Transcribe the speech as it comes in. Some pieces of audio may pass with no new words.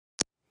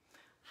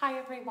Hi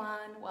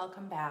everyone,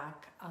 welcome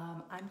back.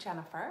 I'm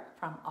Jennifer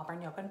from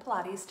Auburn Yoga and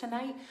Pilates.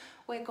 Tonight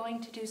we're going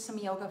to do some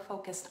yoga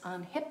focused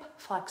on hip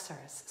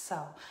flexors.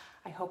 So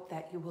I hope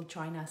that you will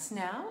join us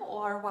now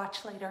or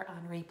watch later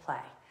on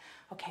replay.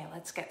 Okay,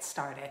 let's get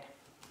started.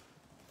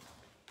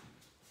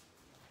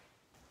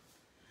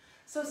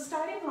 So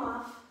starting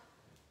off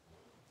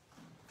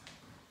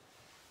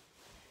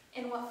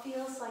in what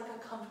feels like a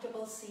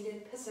comfortable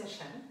seated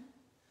position,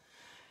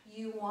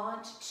 you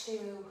want to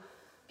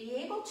be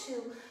able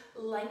to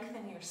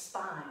lengthen your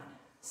spine.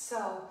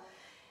 So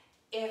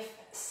if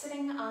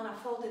sitting on a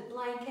folded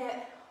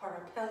blanket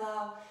or a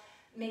pillow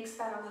makes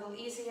that a little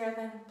easier,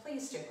 then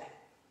please do it.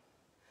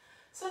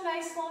 So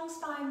nice long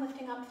spine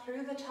lifting up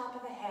through the top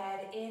of the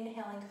head,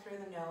 inhaling through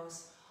the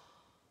nose,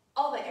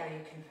 all the air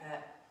you can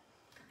fit,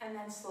 and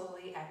then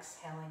slowly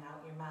exhaling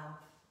out your mouth.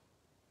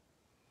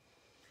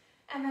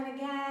 And then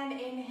again,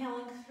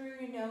 inhaling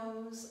through your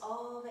nose,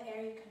 all the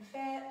air you can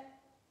fit,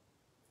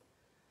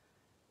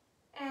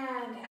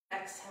 and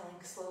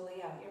exhaling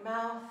slowly out your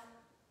mouth.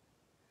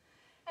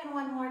 And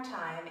one more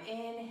time,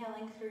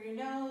 inhaling through your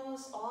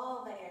nose,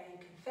 all the air you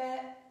can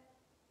fit.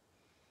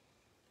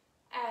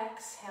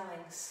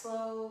 Exhaling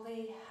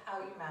slowly out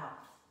your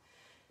mouth.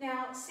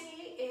 Now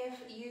see if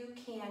you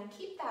can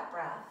keep that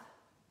breath,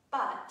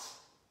 but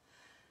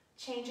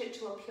change it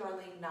to a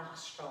purely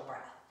nostril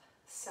breath.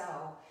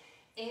 So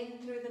in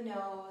through the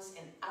nose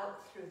and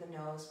out through the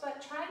nose,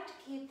 but trying to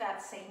keep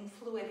that same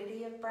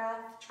fluidity of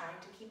breath, trying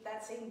to keep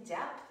that same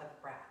depth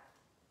of breath.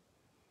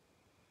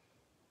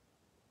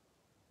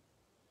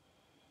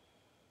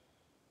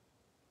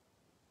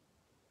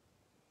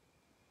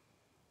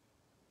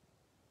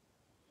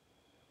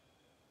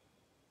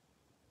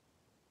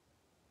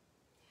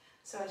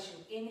 So as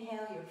you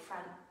inhale, your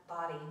front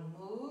body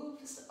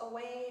moves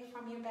away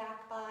from your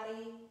back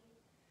body.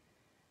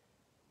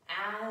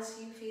 As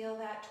you feel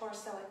that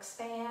torso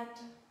expand,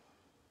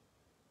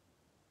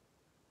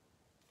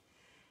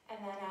 and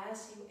then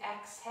as you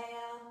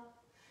exhale,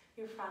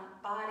 your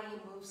front body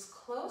moves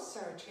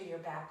closer to your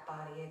back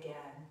body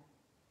again,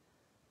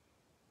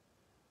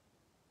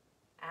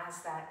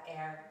 as that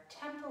air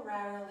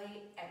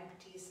temporarily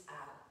empties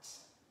out.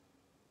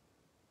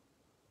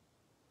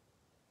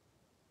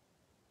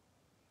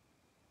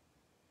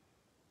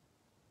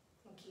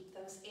 And keep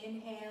those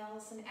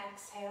inhales and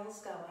exhales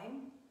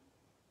going.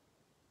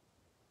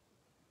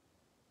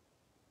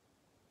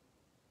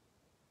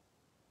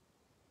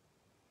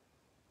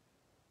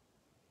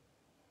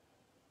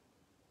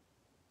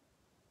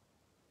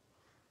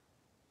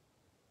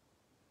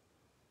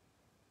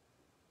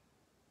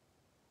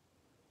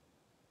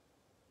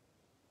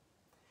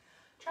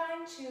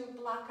 Trying to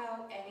block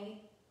out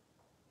any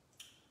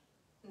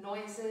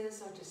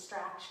noises or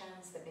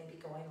distractions that may be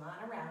going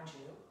on around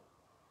you.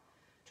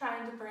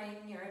 Trying to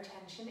bring your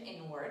attention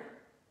inward.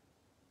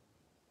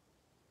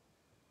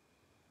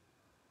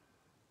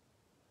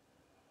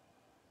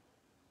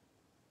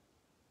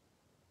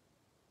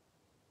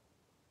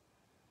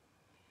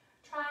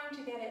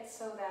 Trying to get it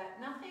so that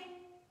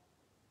nothing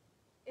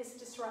is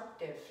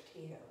disruptive to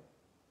you.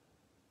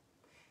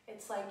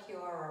 It's like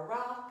you're a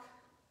rock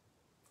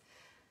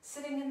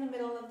sitting in the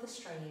middle of the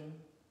stream,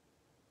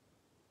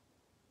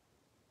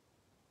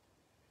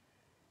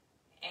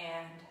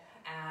 and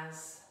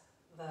as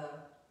the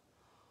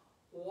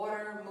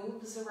water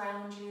moves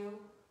around you,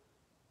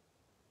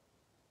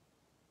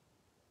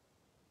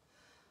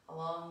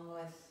 along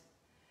with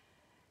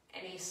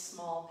any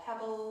small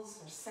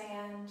pebbles or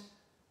sand,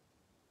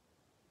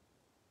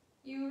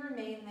 you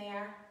remain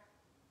there,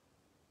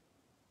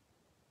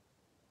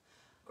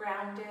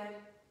 grounded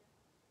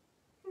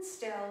and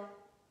still,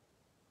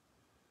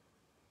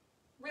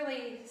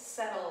 really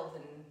settled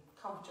and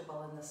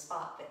comfortable in the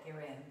spot that you're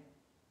in.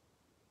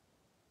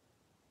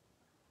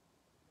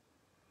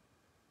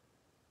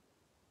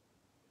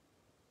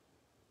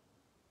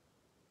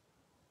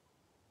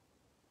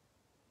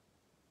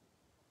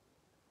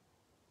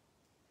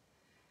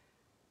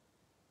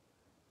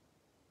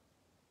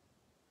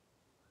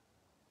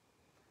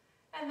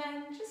 And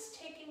then just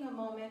taking a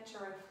moment to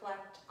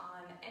reflect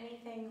on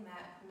anything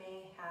that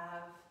may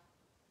have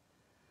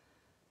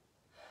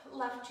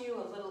left you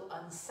a little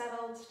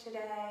unsettled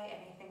today,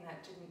 anything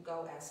that didn't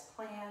go as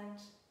planned.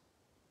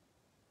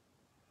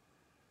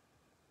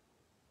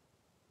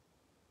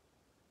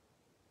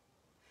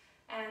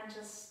 And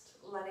just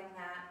letting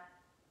that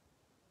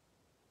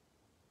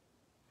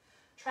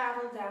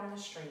travel down the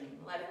stream,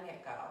 letting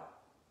it go.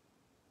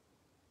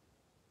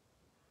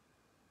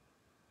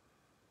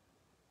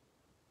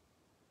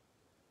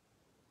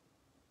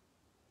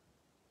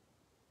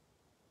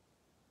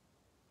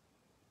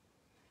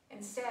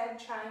 Instead,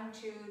 trying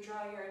to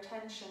draw your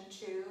attention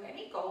to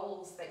any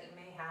goals that you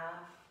may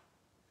have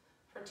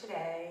for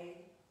today,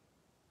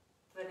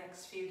 the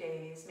next few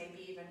days,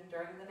 maybe even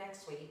during the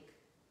next week.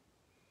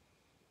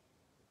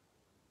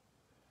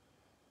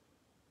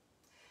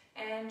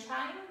 And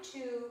trying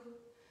to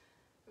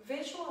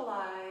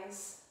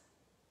visualize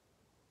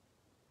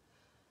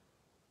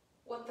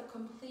what the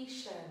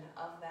completion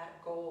of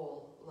that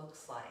goal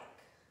looks like.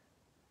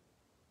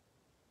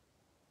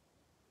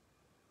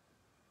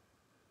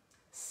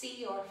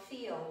 see or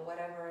feel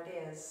whatever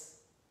it is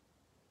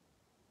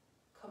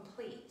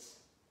complete.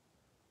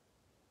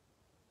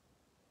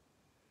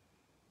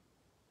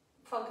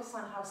 Focus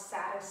on how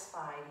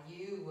satisfied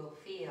you will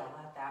feel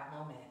at that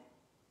moment.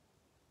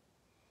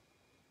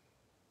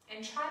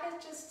 And try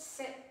to just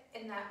sit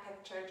in that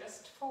picture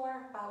just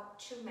for about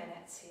 2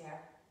 minutes here.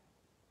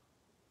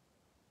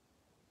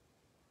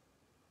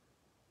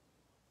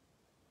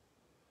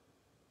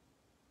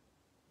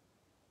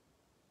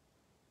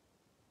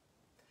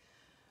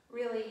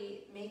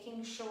 Really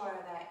making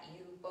sure that you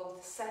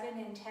both set an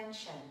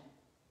intention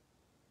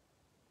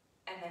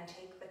and then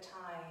take the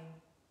time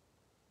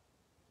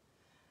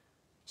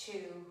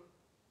to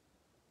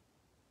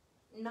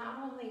not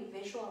only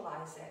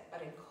visualize it,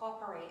 but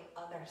incorporate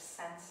other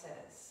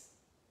senses.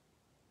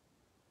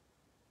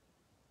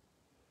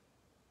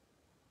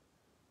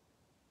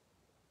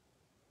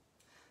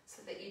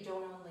 So that you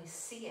don't only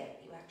see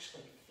it, you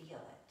actually feel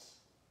it.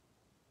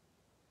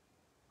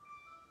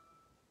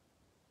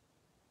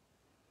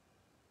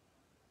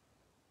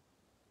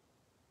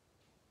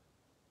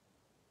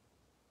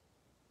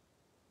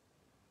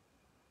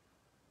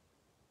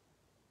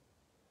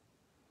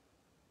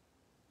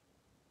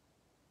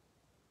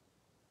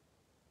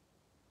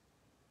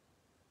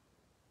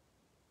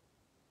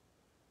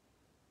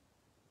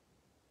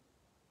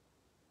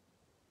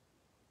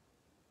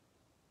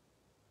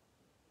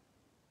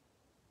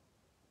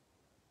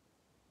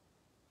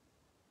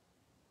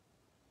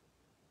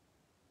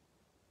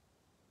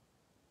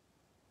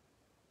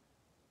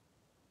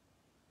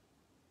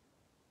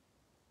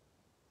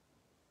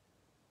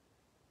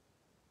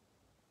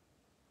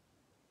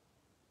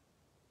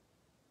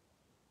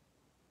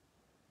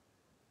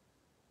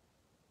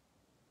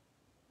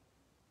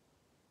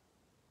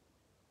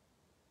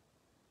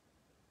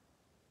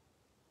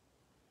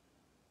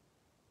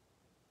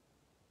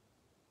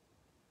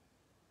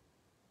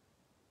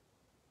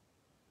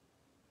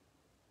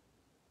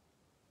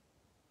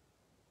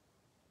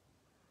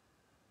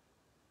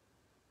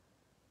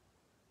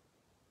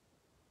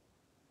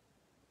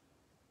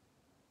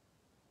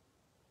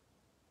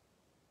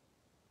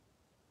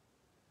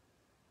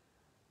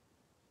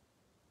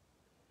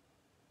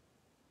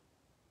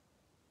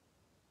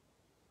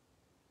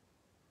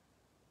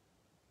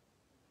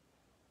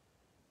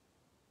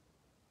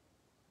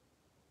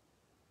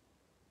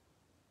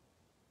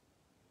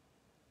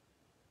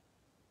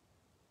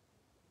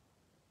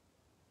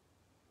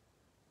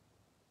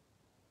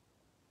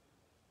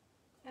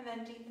 And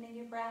then deepening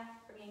your breath,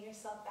 bringing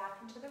yourself back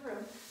into the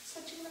room,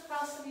 switching the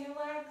cross of your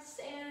legs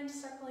and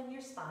circling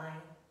your spine.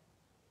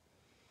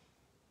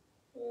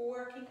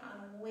 Working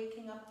on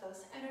waking up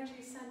those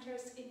energy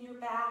centers in your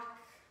back.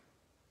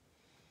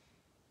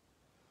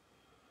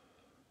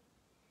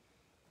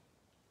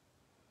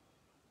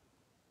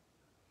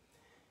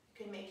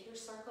 You can make your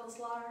circles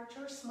large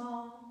or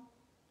small.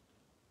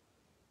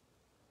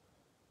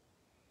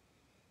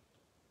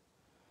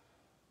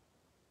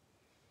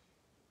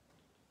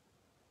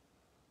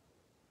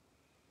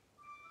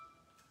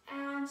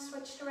 And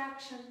switch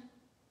direction.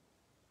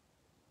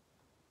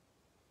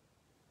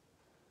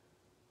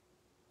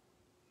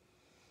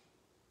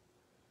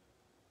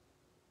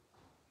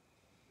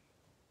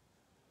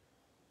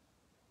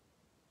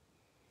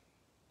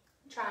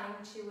 Trying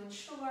to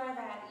ensure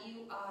that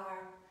you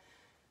are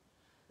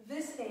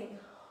visiting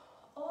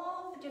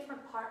all the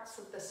different parts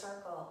of the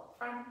circle,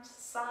 front,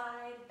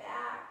 side,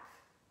 back.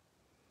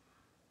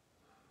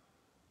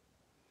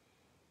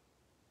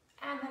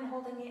 And then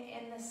holding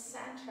it in the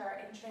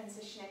center and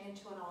transitioning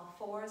into an all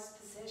fours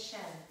position.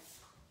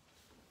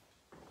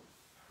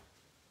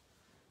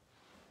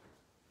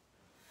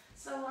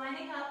 So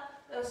lining up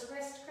those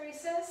wrist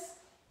creases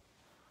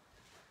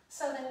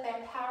so that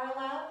they're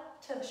parallel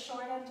to the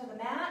short end of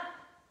the mat.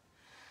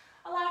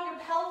 Allow your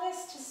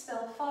pelvis to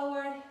spill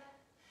forward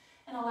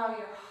and allow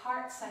your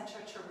heart center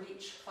to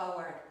reach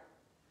forward.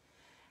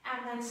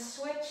 And then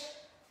switch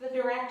the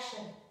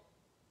direction.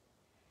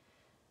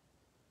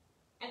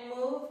 And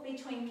move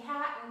between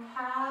cat and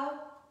cow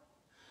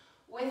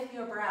with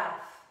your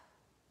breath.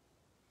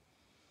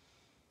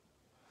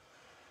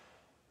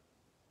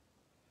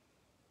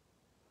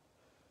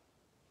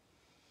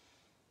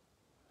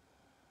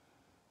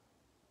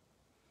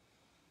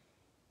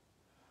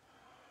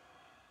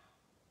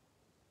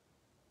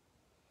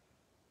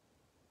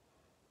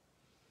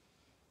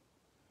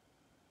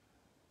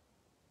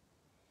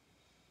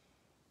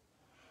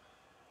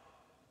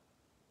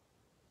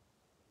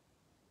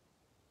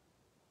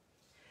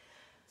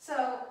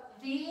 So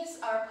these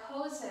are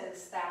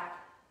poses that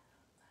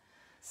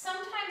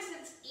sometimes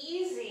it's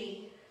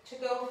easy to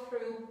go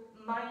through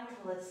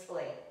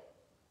mindlessly.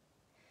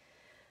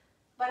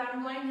 But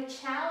I'm going to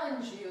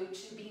challenge you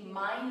to be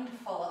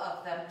mindful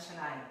of them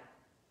tonight.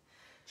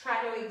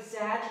 Try to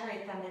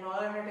exaggerate them in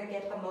order to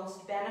get the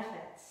most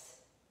benefits.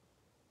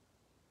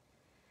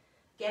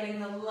 Getting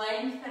the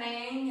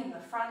lengthening in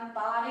the front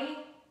body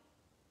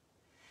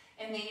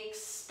and the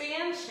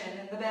expansion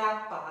in the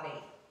back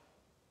body.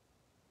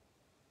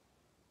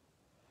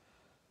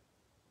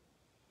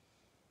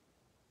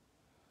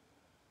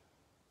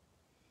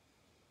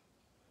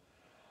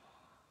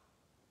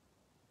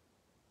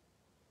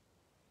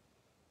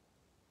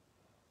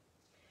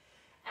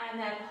 and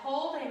then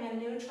holding a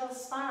neutral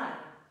spine.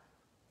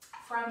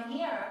 From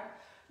here,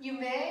 you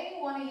may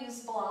want to use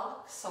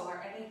blocks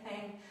or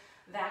anything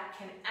that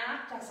can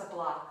act as a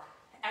block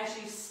as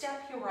you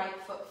step your right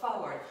foot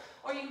forward,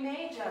 or you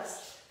may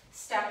just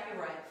step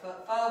your right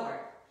foot forward.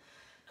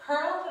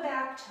 Curl the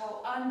back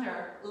toe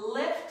under,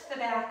 lift the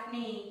back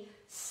knee,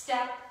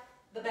 step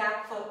the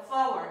back foot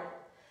forward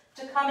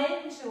to come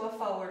into a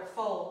forward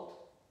fold.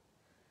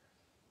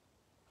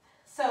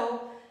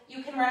 So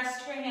you can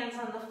rest your hands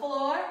on the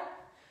floor,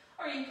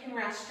 or you can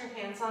rest your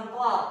hands on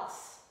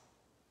blocks.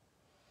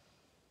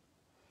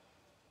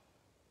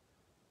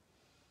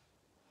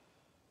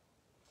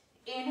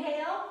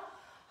 Inhale,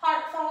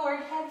 heart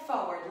forward, head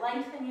forward,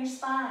 lengthen your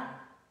spine.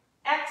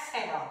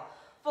 Exhale,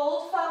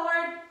 fold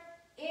forward,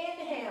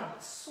 inhale,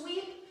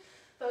 sweep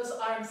those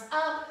arms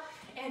up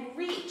and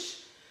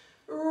reach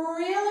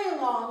really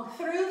long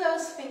through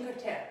those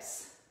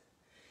fingertips.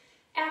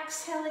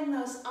 Exhaling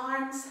those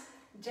arms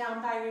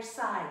down by your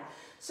side.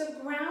 So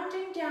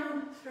grounding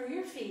down through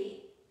your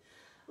feet,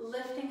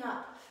 lifting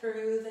up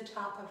through the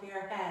top of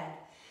your head.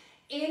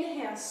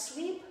 Inhale,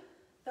 sweep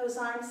those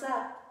arms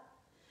up.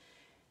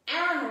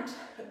 And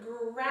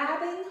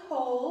grabbing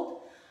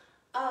hold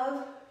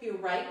of your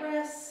right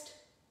wrist,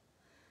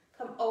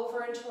 come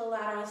over into a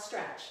lateral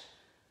stretch.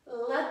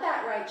 Let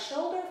that right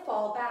shoulder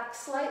fall back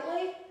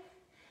slightly.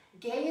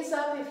 Gaze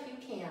up if you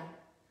can.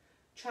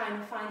 Trying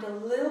to find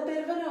a little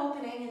bit of an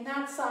opening in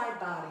that side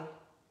body.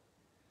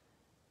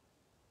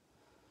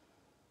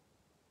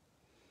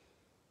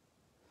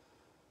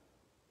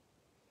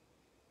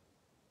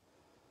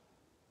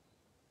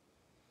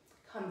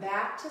 Come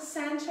back to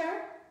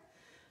center.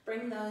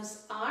 Bring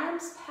those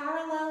arms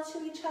parallel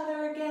to each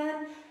other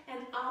again, and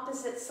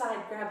opposite side.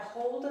 Grab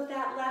hold of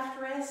that left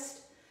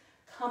wrist.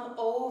 Come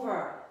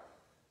over.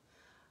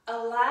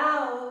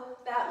 Allow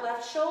that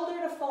left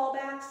shoulder to fall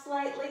back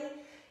slightly.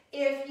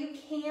 If you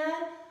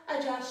can,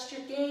 adjust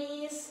your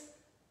gaze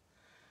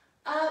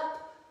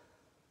up.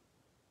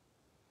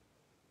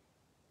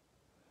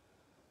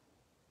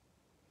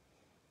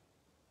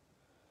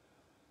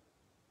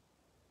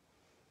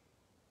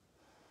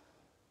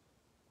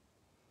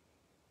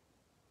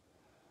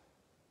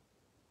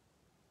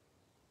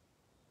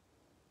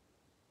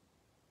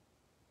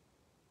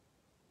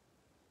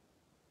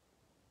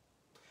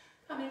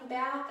 Coming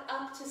back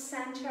up to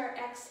center,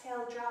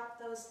 exhale, drop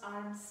those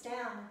arms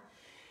down.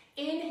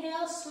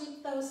 Inhale,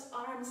 sweep those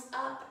arms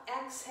up.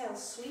 Exhale,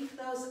 sweep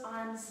those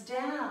arms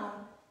down.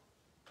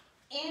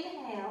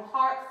 Inhale,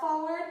 heart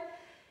forward,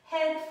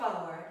 head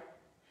forward.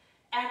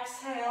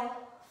 Exhale,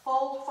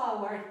 fold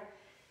forward.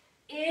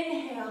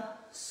 Inhale,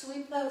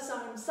 sweep those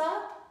arms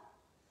up.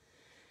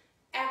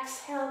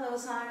 Exhale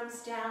those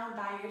arms down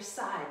by your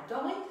side.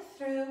 Going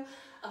through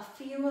a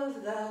few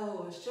of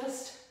those,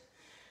 just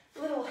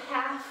a little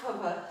half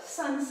of a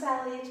sun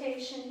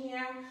salutation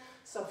here.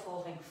 So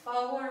folding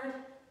forward,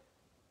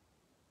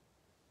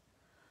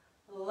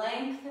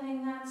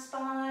 lengthening that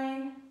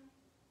spine,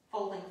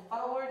 folding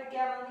forward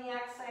again on the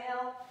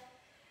exhale.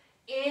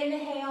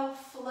 Inhale,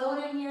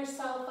 floating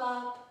yourself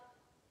up.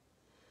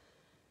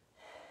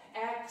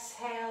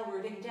 Exhale,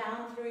 rooting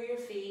down through your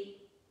feet.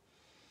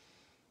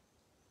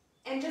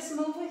 And just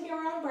move with your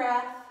own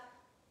breath.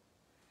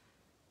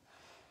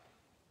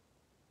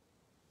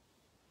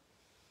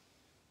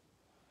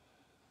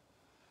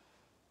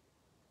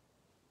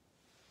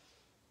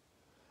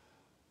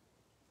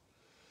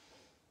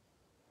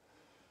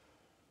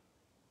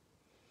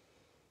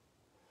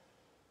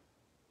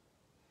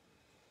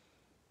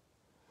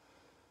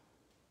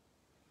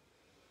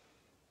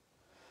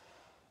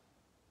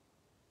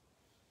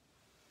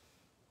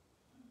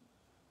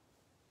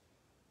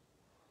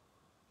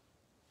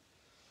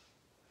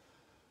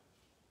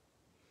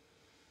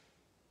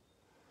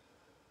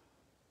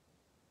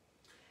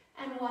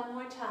 And one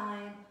more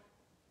time.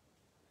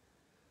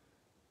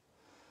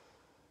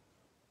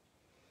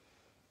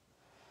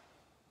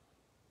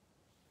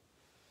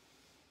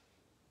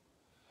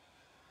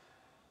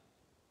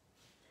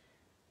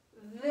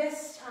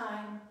 This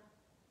time,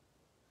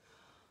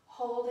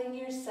 holding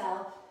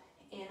yourself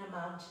in a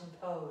mountain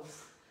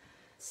pose.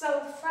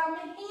 So from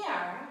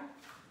here,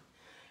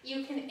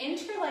 you can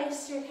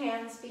interlace your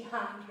hands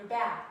behind your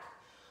back.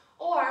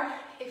 Or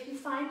if you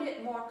find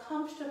it more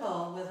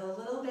comfortable with a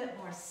little bit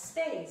more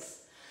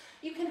space,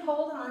 you can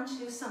hold on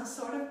to some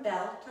sort of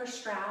belt or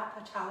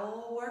strap. A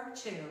towel will work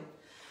too.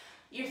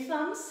 Your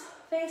thumbs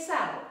face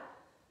out.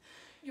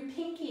 Your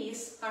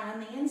pinkies are on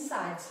the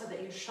inside so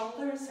that your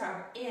shoulders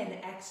are in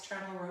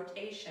external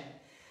rotation.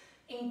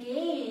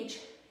 Engage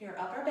your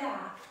upper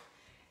back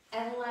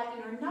and let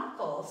your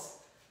knuckles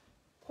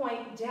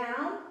point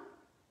down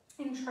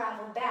and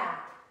travel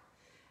back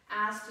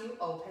as you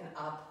open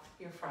up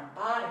your front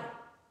body.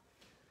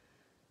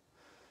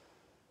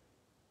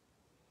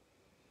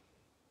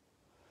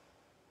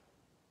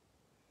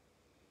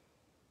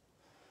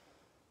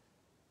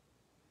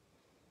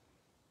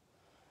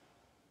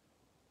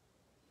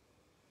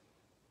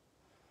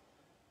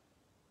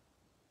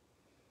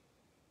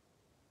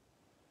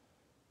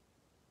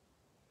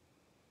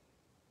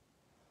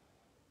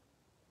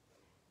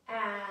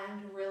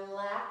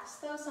 relax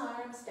those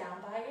arms down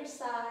by your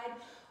side,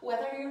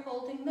 whether you're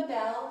holding the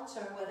belt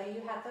or whether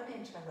you have them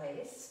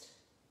interlaced.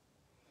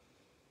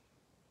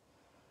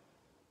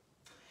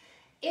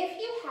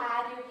 If you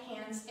had your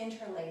hands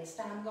interlaced,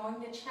 I'm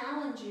going to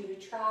challenge you to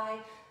try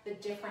the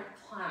different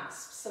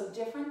clasps. So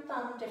different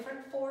thumb,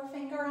 different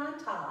forefinger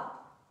on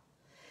top.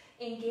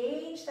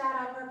 Engage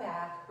that upper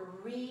back,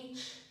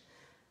 reach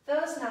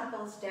those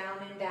knuckles down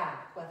and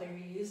back, whether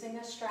you're using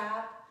a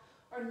strap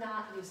or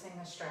not using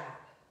a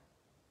strap.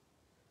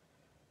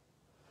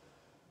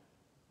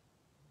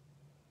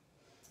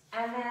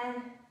 And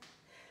then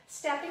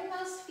stepping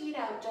those feet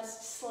out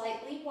just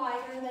slightly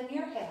wider than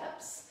your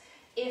hips.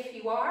 If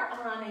you are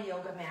on a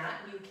yoga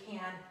mat, you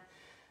can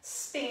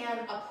span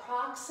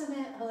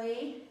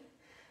approximately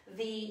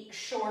the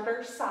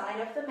shorter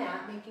side of the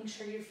mat, making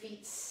sure your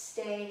feet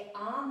stay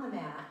on the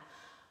mat.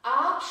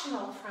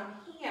 Optional from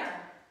here,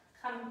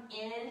 come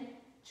in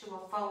to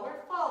a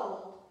forward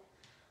fold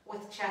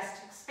with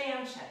chest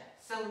expansion.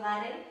 So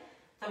letting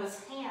those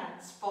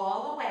hands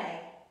fall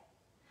away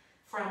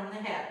from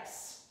the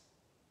hips.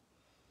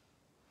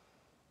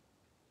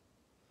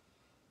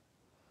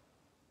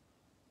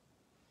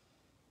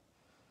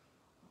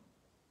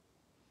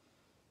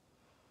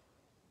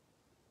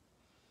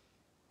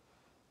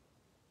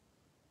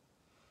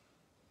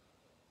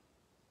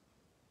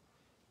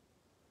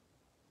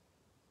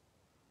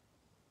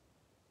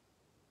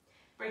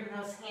 Bring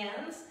those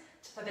hands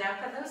to the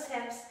back of those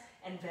hips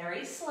and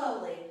very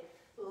slowly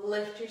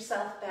lift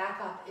yourself back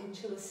up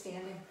into a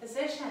standing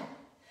position.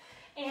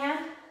 And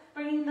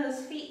bringing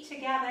those feet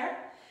together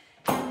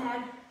and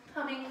then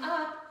coming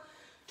up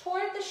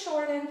toward the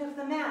short end of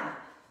the mat.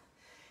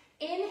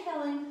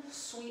 Inhaling,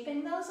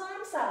 sweeping those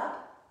arms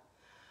up.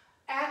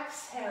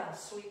 Exhale,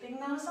 sweeping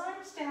those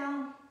arms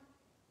down.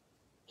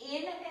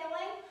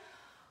 Inhaling,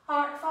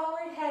 heart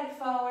forward, head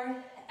forward.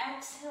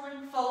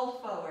 Exhaling,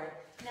 fold forward.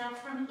 Now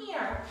from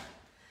here,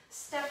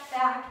 step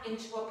back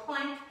into a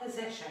plank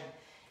position.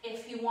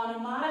 If you want to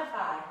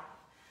modify,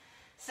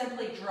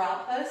 simply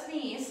drop those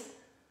knees,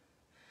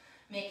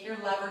 make your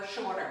lever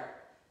shorter.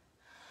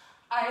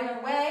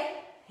 Either way,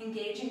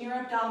 engaging your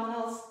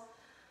abdominals,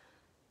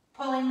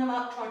 pulling them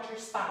up towards your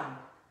spine.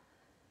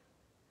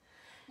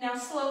 Now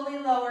slowly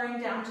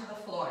lowering down to the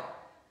floor.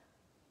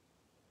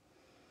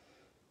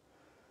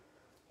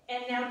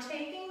 And now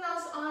taking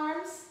those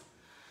arms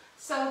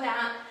so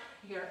that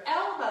your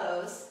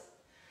elbows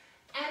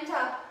end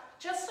up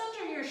just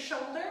under your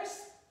shoulders,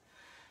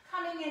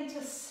 coming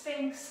into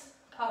Sphinx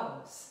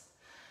pose.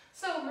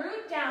 So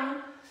root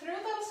down through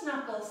those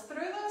knuckles,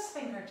 through those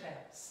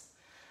fingertips.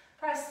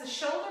 Press the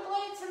shoulder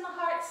blades in the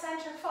heart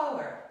center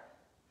forward.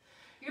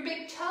 Your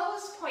big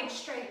toes point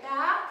straight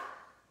back.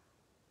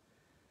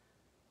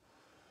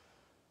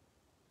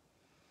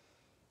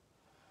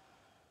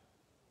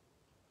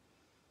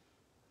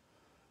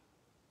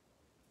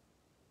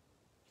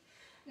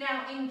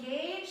 Now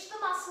engage the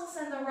muscles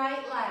in the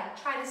right leg.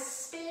 Try to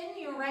spin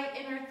your right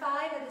inner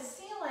thigh to the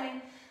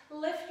ceiling.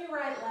 Lift your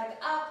right leg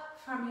up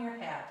from your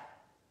hip.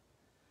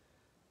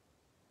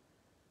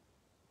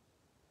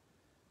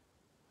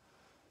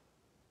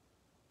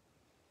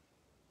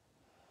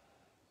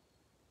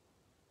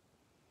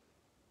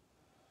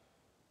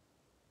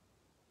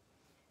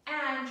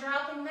 And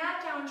dropping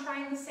that down,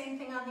 trying the same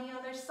thing on the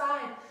other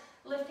side.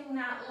 Lifting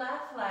that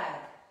left leg.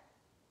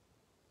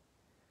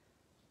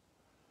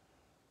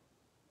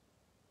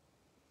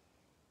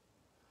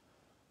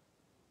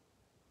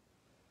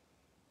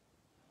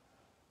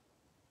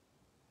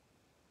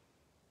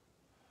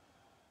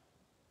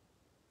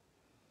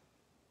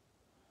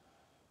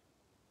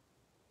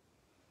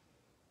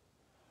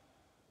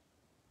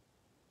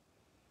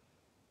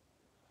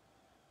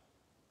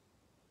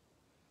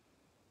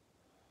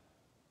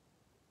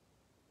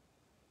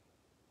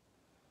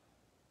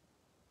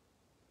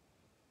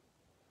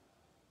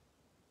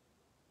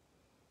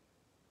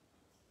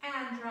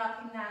 And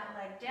dropping that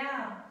leg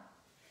down.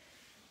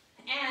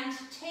 And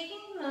taking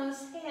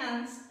those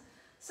hands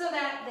so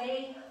that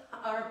they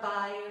are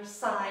by your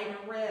side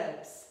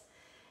ribs.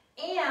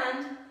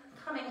 And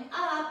coming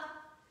up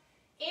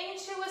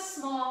into a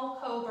small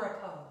cobra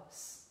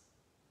pose.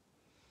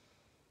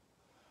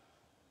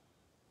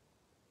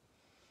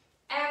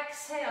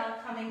 Exhale,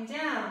 coming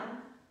down.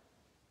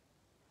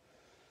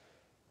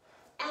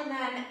 And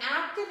then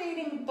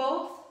activating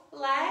both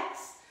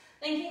legs,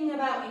 thinking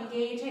about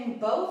engaging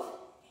both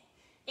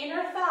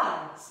inner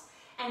thighs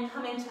and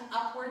come into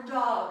upward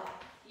dog.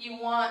 You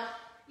want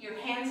your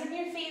hands and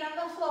your feet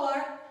on the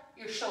floor,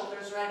 your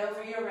shoulders right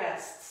over your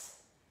wrists.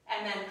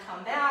 And then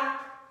come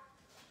back,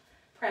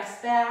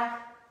 press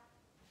back,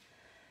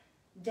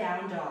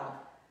 down dog.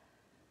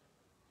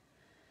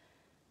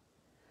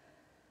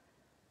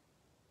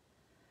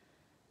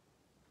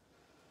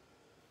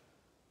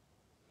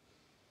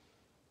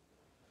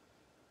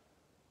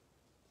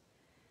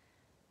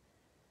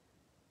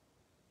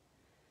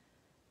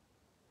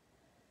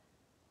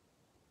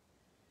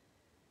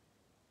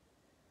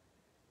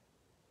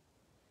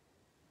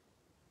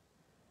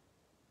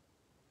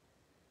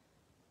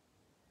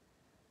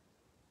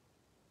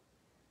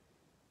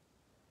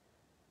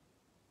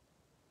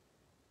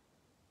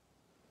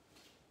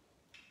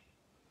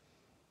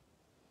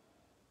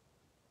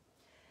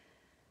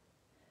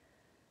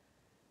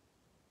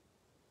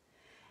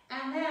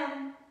 And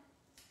then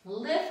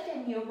lift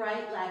in your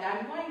right leg.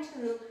 I'm going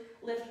to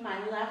lift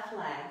my left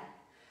leg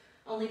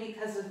only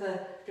because of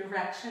the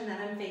direction that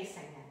I'm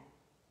facing in.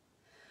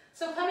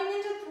 So coming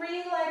into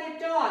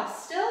three-legged dog,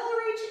 still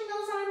reaching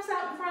those arms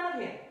out in front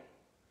of you.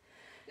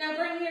 Now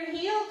bring your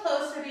heel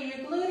closer to your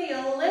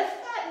gluteal, lift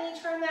that knee,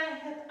 turn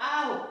that hip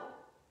out.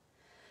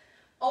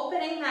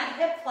 Opening that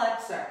hip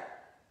flexor.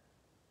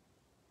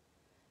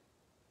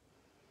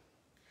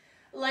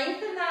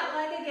 Lengthen that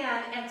leg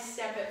again and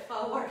step it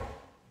forward.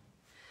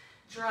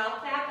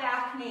 Drop that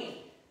back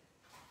knee.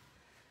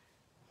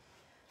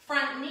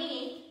 Front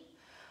knee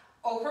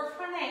over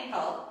front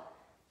ankle.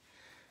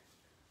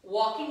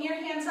 Walking your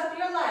hands up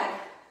your leg.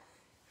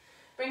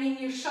 Bringing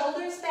your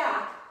shoulders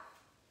back.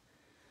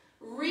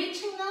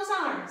 Reaching those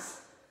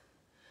arms.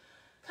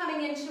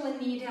 Coming into a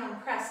knee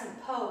down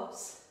crescent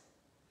pose.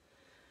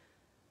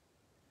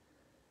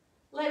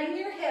 Letting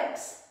your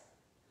hips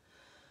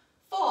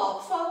fall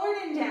forward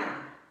and down.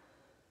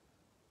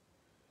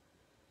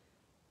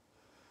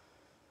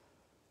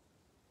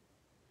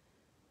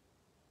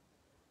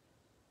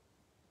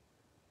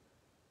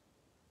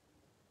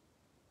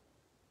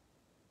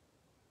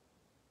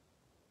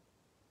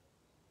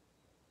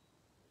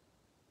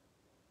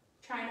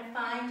 Trying to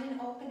find an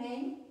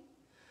opening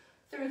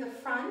through the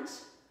front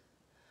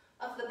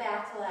of the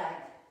back leg.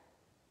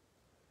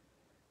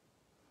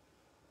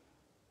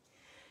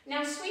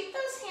 Now sweep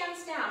those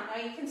hands down.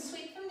 Now you can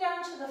sweep them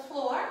down to the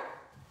floor,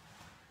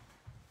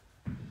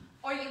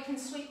 or you can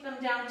sweep them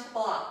down to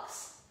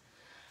blocks.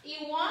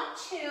 You want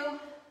to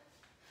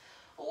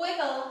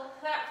wiggle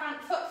that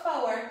front foot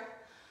forward,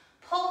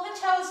 pull the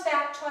toes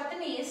back toward the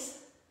knees,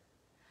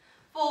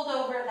 fold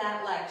over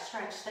that leg,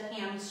 stretch the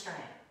hamstring.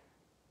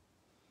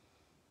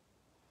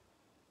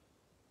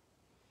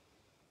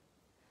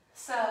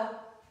 So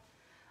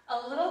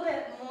a little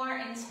bit more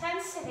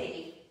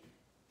intensity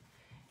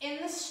in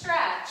the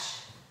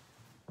stretch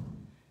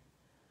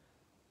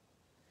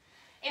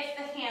if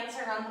the hands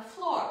are on the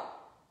floor.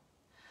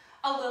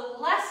 A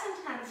little less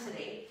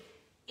intensity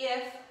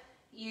if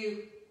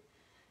you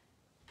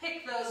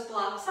pick those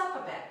blocks up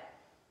a bit.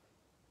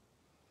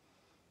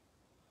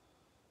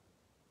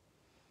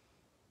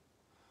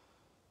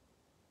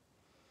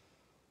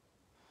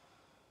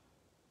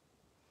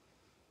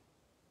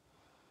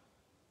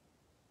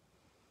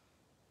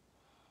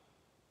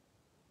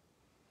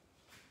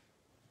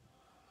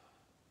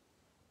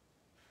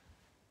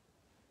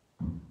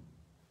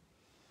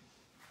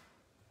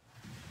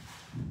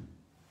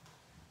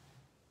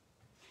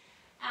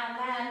 And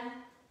then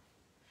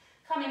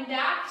coming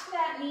back to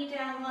that knee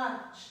down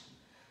lunge.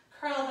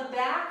 Curl the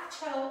back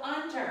toe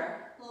under,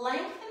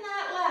 lengthen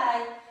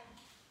that leg,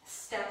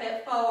 step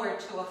it forward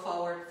to a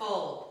forward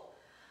fold.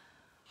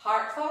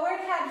 Heart forward,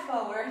 head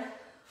forward,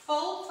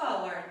 fold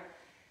forward.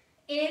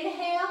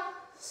 Inhale,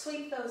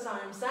 sweep those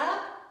arms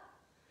up.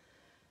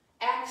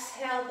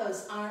 Exhale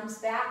those arms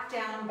back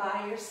down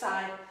by your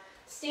side,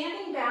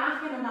 standing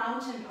back in a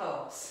mountain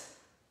pose.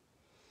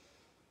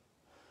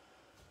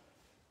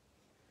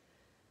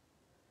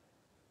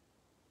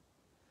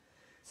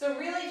 So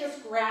really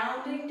just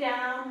grounding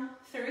down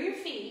through your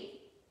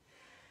feet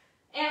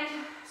and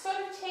sort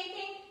of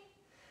taking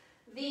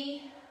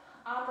the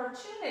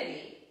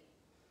opportunity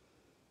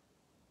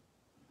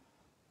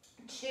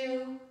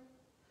to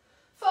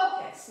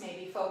focus.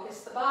 Maybe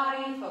focus the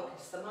body,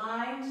 focus the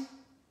mind.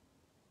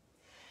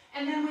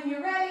 And then when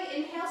you're ready,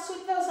 inhale,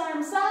 sweep those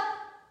arms up.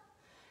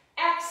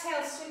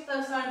 Exhale, sweep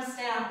those arms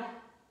down.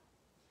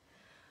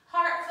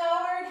 Heart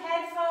forward,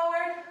 head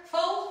forward,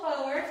 fold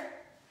forward.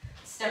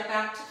 Step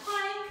back to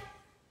plank.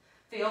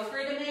 Feel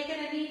free to make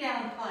it a knee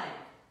down plank.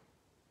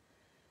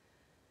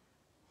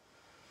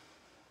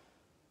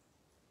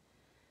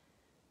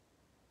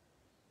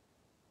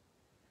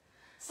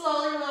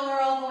 Slowly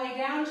lower all the way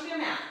down to your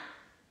mat.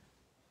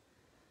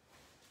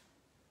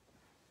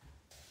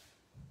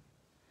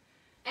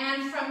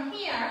 And from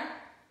here,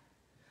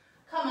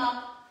 come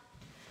up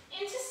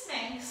into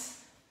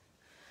Sphinx,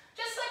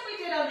 just like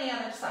we did on the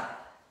other side.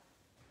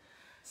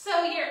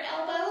 So your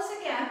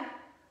elbows again,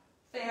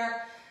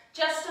 they're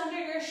just under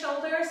your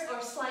shoulders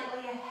or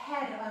slightly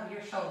ahead of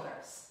your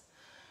shoulders.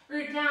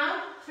 Root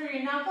down through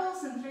your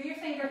knuckles and through your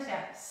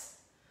fingertips.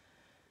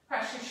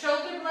 Press your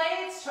shoulder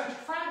blades towards your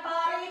front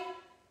body,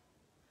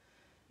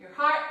 your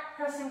heart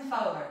pressing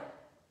forward.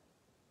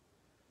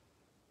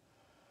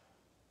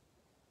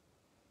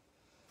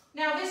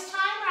 Now this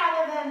time,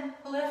 rather than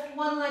lift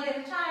one leg at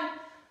a time,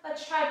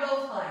 let's try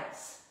both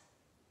legs.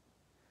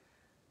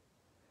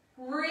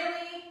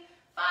 Really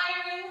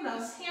firing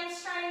those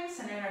hamstrings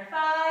and inner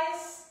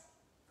thighs.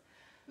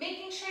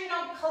 Making sure you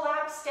don't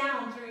collapse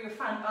down through your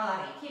front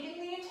body.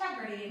 Keeping the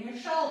integrity in your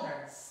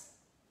shoulders.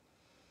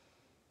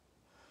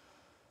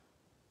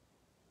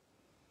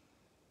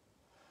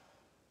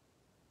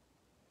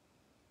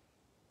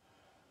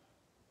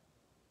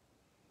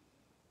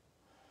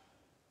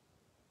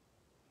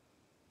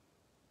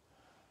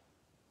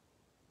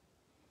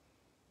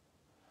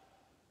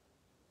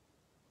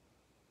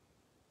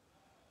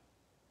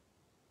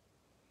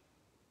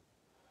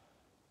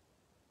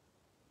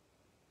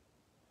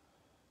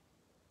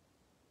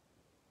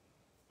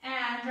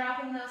 And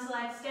dropping those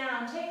legs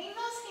down, taking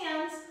those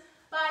hands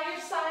by your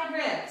side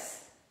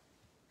ribs.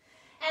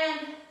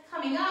 And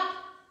coming up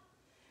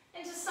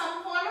into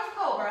some form of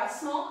cobra,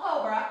 small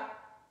cobra.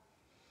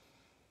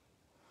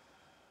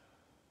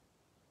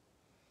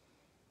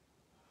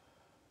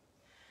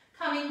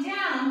 Coming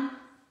down,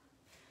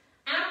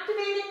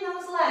 activating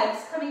those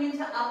legs, coming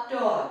into up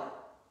dog.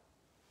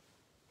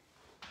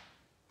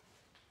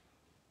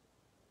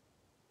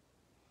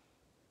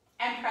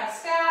 And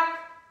press back.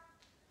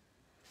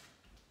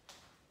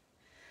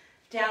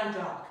 Down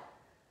dog.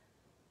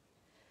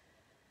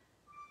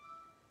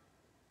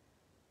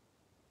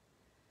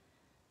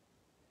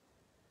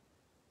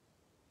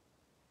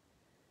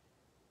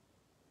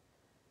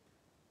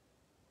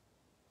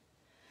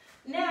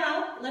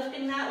 Now,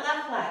 lifting that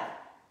left leg.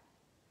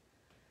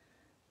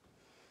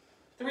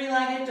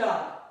 Three-legged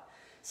dog.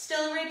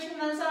 Still reaching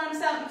those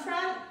arms out in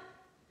front.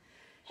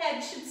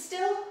 Head should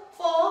still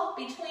fall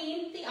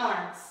between the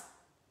arms.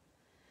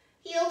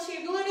 Heel to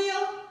your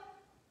gluteal.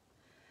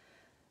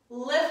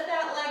 Lift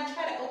that leg,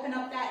 try to open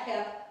up that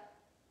hip.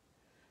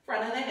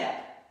 Front of the hip.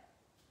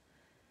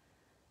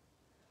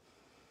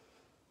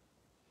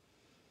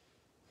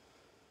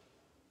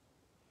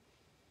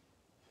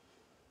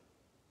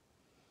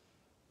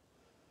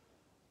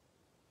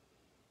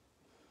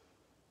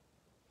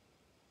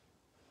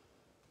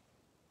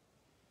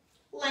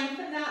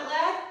 Lengthen that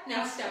leg,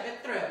 now step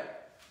it through.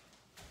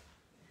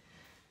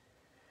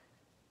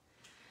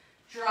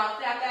 Drop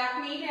that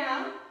back knee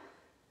down.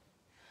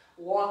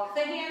 Walk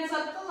the hands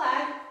up the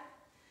leg.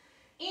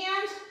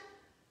 And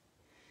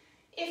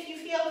if you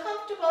feel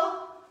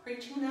comfortable,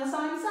 reaching those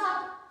arms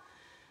up.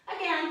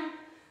 Again,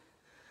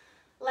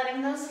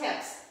 letting those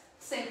hips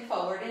sink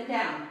forward and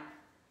down.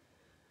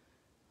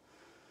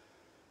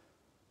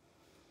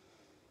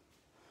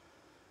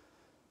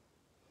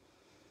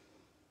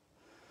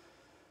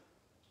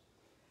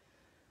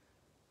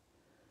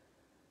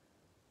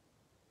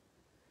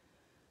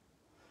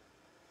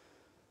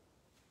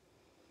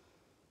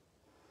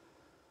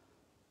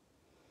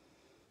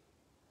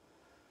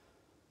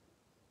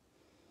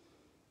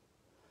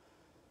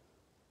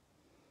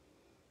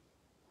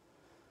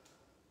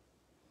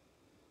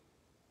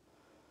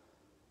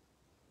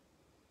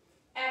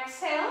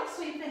 Exhale,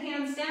 sweep the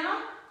hands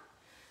down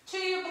to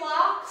your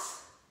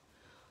blocks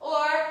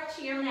or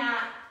to your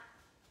mat.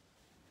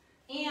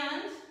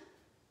 And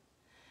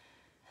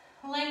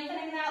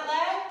lengthening that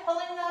leg,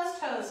 pulling those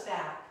toes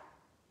back.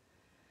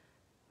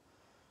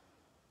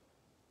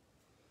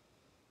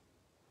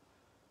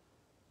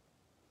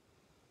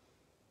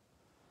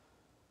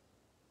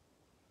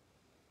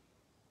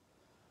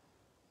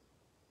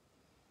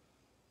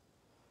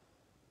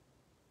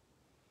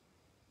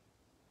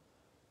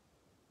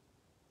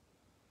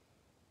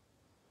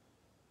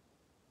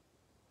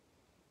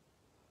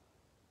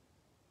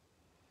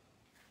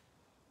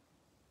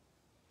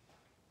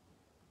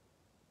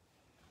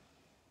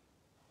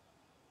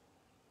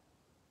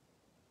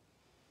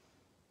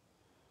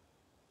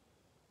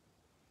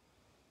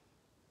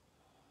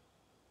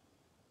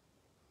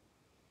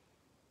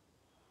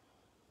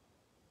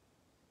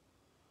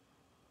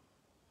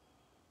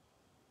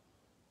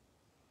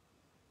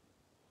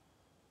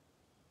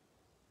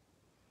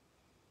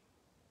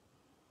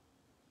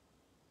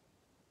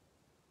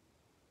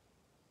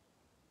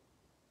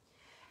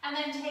 And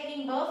then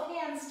taking both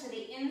hands to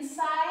the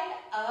inside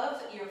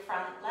of your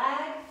front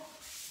leg,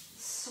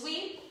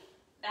 sweep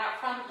that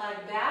front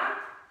leg back,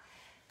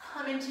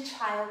 come into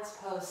child's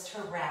pose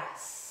to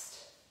rest.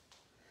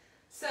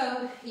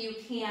 So you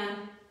can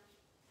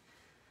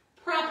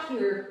prop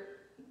your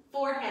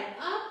forehead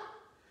up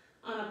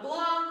on a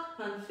block,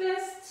 on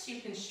fists. You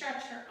can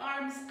stretch your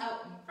arms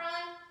out in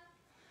front,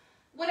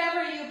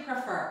 whatever you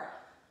prefer.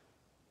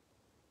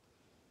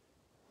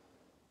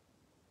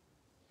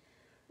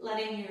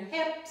 Letting your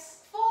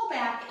hips fall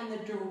back in the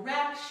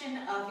direction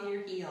of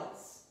your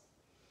heels.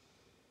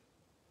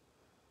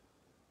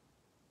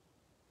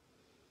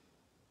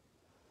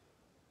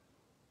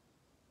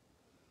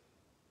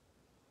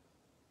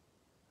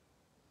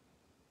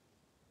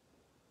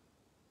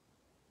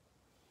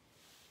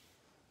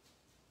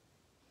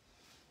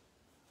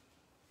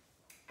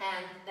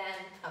 And then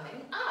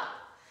coming up.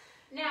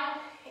 Now,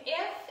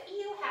 if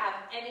you have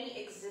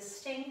any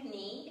existing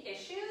knee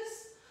issues,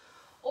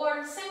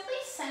 or simply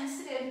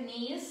sensitive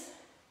knees,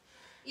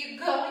 you're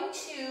going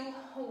to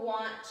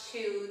want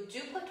to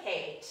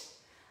duplicate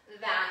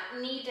that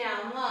knee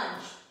down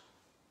lunge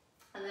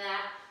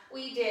that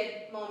we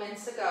did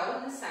moments ago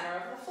in the center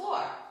of the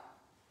floor.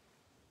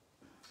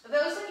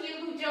 Those of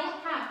you who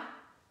don't have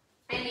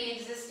any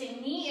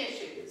existing knee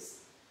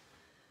issues,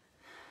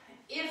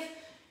 if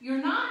you're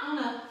not on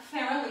a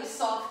fairly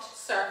soft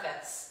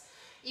surface,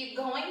 you're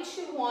going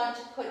to want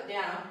to put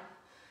down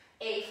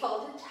a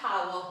folded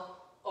towel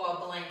or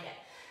a blanket.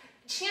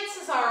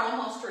 Chances are,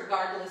 almost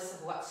regardless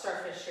of what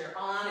surface you're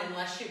on,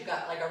 unless you've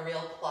got like a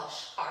real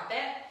plush carpet,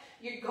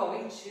 you're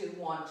going to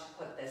want to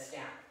put this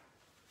down.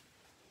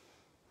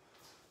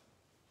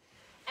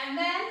 And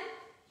then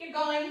you're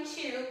going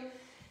to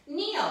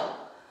kneel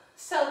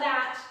so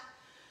that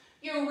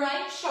your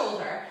right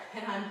shoulder,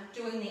 and I'm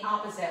doing the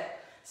opposite,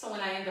 so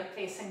when I end up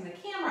facing the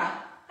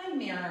camera, I'm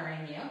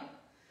mirroring you,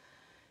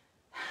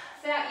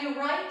 that your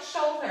right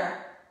shoulder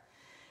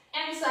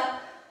ends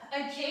up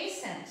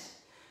adjacent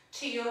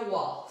to your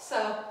wall.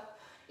 So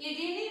you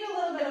do need a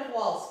little bit of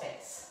wall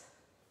space.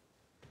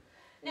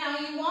 Now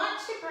you want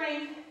to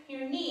bring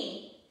your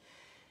knee,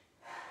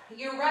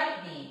 your right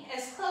knee,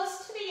 as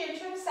close to the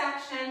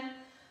intersection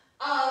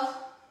of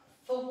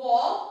the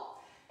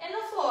wall and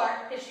the floor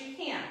as you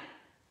can.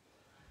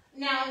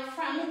 Now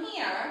from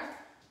here,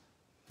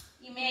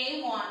 you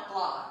may want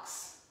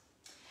blocks.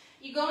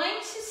 You're going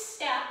to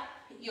step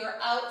your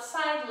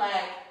outside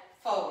leg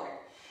forward.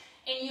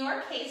 In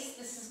your case,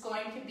 this is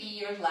going to be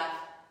your left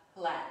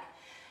leg.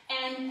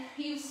 And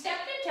you've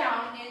stepped it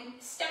down and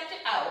stepped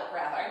it out,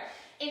 rather,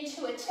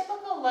 into a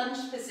typical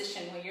lunge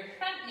position where your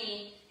front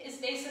knee is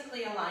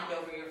basically aligned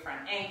over your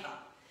front ankle.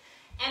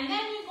 And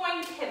then you're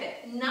going to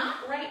pivot,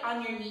 not right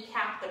on your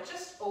kneecap, but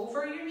just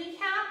over your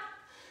kneecap,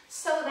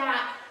 so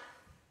that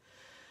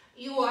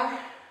your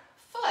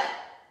foot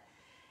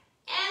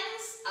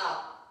ends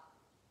up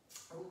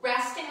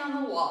resting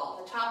on the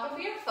wall. The top of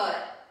your foot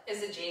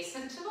is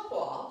adjacent to the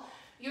wall.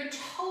 Your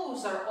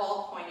toes are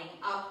all pointing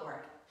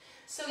upward.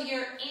 So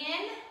you're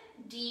in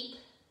deep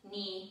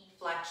knee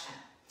flexion.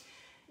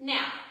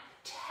 Now,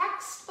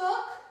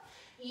 textbook,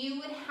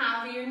 you would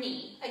have your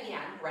knee,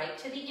 again, right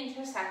to the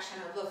intersection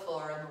of the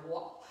floor and the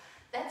wall.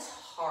 That's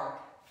hard.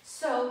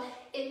 So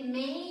it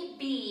may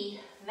be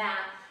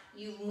that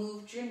you've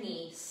moved your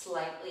knee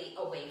slightly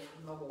away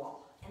from the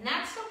wall, and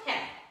that's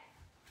okay.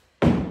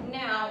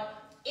 Now,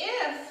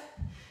 if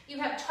you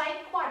have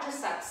tight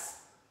quadriceps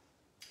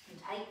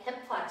and tight hip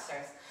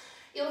flexors,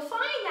 you'll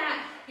find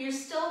that you're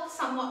still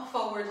somewhat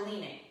forward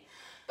leaning,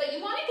 but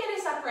you want to get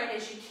as upright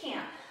as you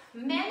can.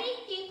 Many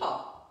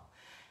people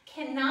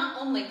can not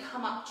only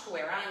come up to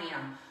where I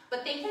am,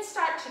 but they can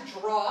start to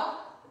draw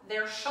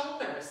their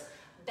shoulders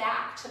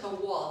back to the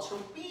wall to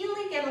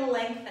really get a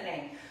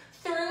lengthening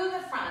through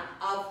the front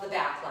of the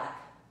back leg.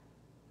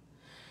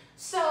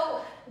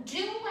 So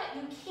do what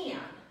you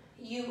can.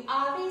 You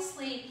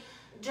obviously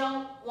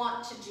don't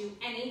want to do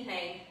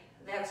anything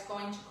that's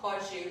going to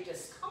cause you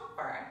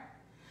discomfort.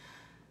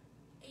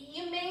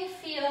 You may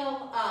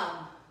feel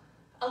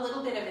a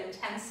little bit of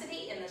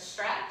intensity in the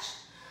stretch,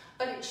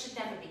 but it should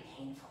never be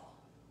painful.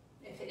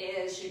 If it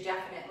is, you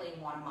definitely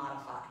want to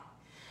modify.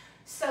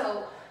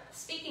 So,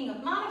 speaking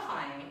of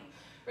modifying,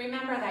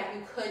 remember that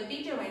you could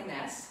be doing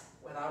this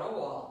without a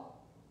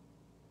wall,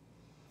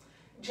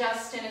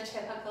 just in a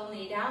typical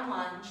knee down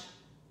lunge,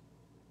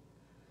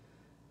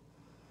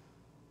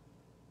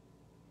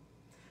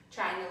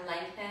 trying to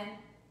lengthen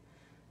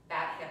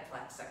that hip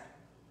flexor.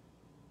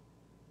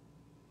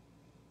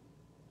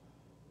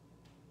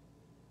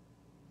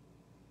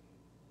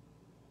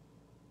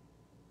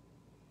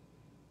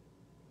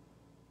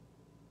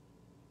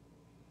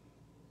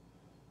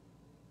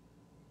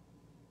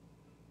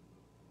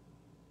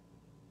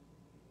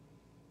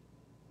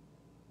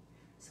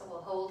 So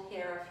we'll hold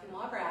here a few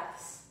more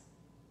breaths.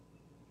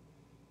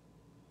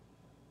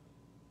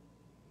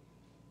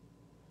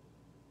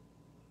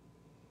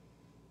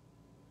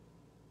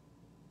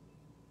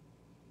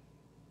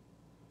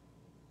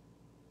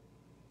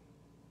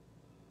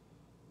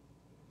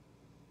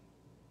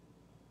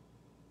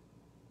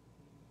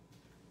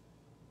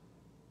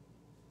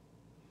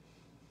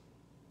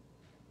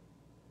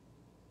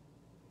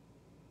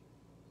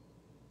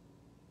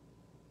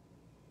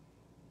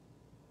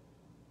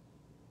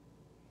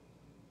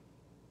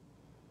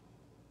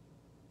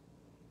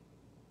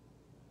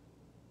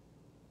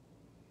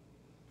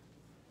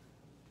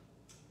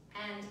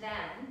 And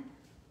then,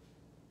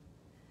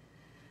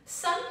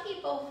 some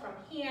people from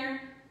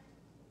here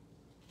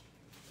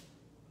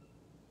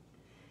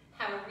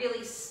have a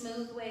really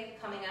smooth way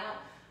coming out.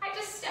 I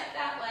just step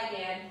that leg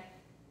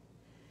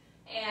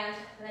in and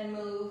then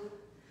move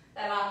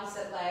that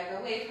opposite leg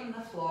away from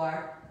the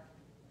floor.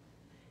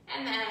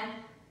 And then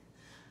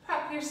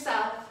prep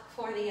yourself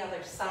for the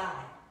other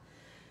side.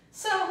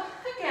 So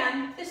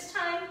again, this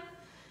time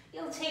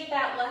you'll take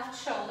that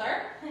left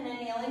shoulder in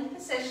a kneeling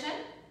position.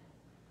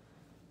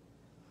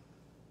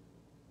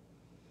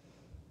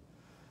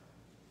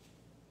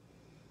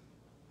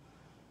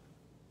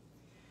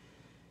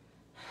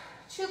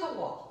 To the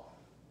wall,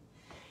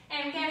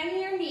 and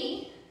getting your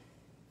knee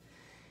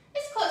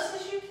as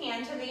close as you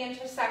can to the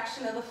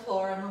intersection of the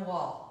floor and the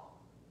wall.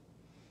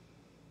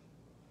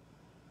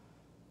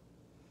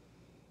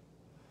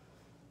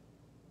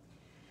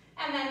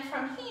 And then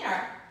from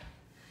here,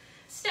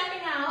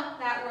 stepping out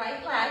that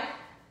right leg,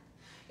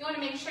 you want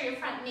to make sure your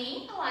front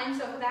knee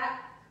aligns over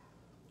that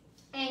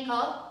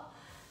ankle,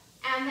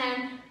 and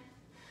then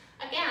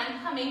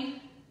again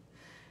coming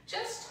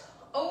just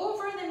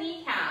over the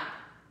kneecap.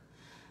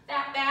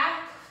 That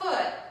back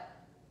foot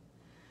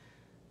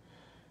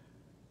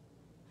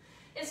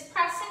is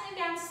pressing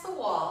against the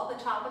wall.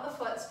 The top of the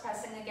foot is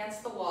pressing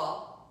against the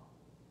wall.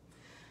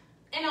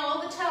 And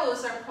all the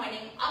toes are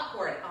pointing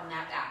upward on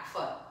that back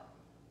foot.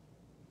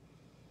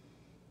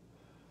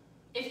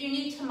 If you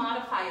need to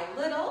modify a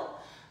little,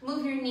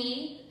 Move your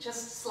knee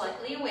just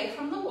slightly away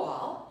from the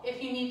wall.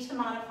 If you need to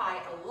modify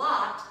a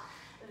lot,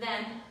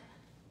 then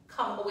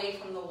come away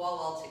from the wall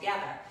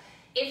altogether.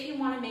 If you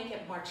want to make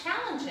it more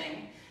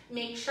challenging,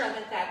 make sure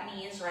that that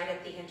knee is right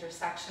at the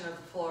intersection of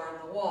the floor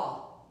and the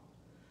wall.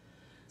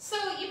 So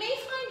you may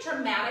find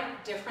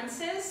dramatic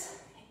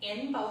differences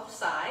in both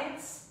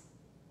sides.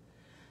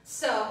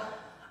 So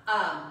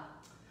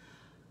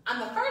on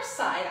the first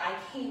side, I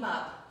came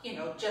up,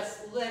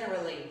 just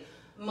literally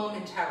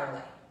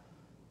momentarily.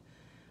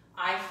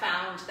 I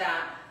found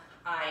that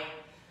I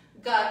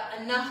got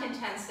enough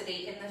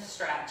intensity in the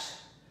stretch,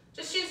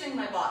 just using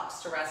my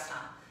blocks to rest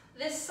on.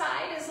 This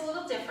side is a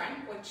little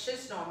different, which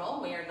is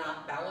normal. We are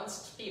not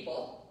balanced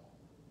people.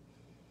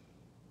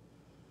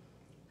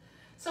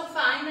 So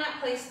find that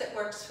place that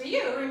works for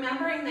you,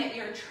 remembering that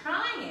you're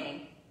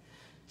trying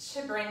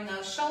to bring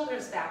those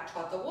shoulders back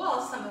toward the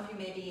wall. Some of you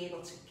may be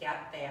able to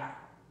get there.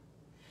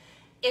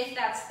 If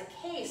that's the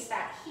case,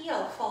 that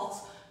heel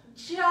falls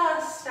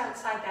just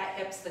outside that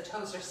hips, the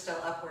toes are still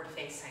upward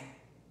facing.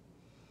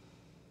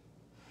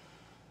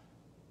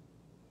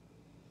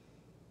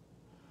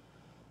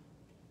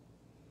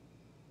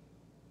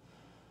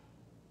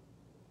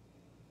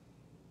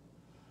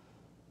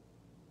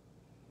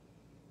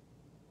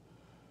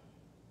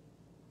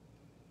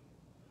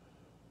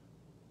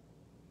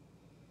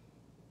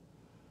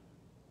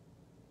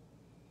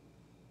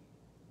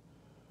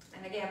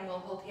 And again, we'll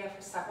hold here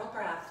for several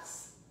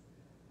breaths.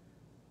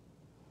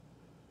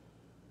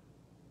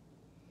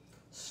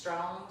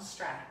 Strong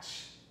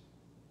stretch.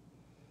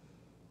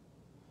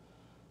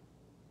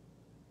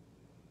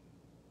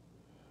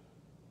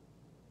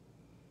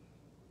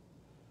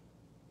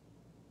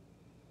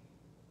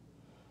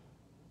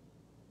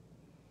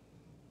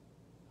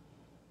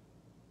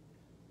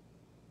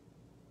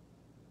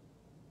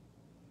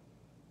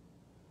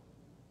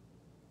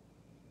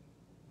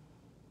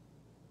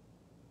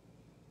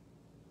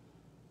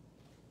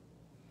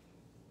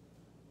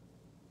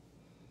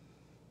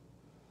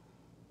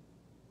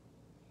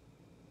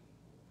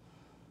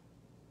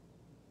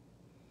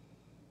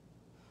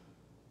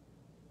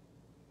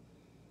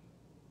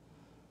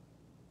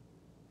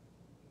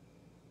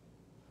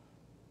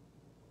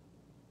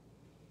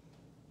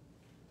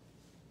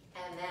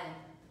 And then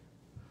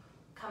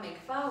coming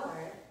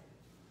forward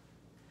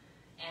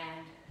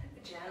and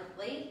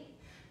gently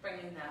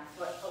bringing that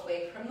foot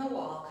away from the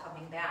wall,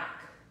 coming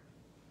back.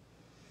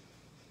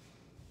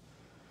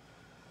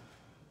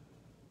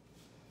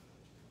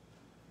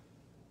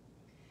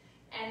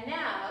 And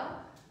now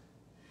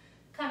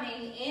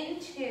coming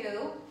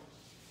into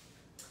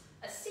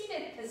a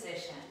seated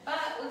position, but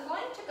we're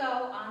going to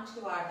go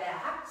onto our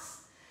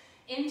backs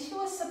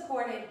into a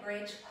supported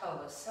bridge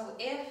pose. So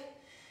if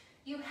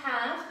you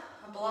have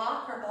a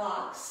block or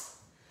blocks,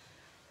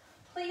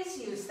 please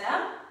use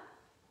them.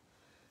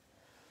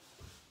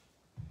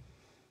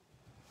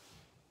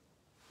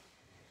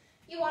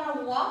 You want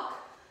to walk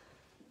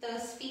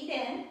those feet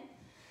in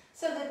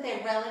so that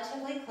they're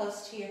relatively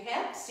close to your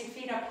hips. Your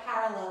feet are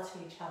parallel to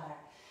each other.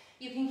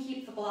 You can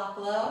keep the block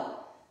low,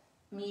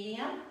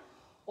 medium,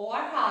 or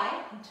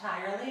high,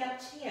 entirely up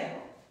to you.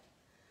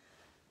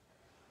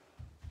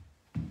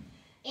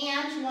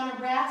 And you want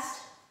to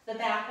rest the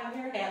back of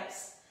your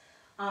hips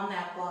on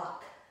that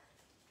block.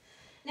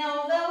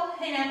 Now, although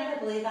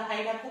inevitably the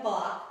height of the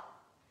block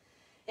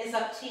is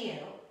up to you,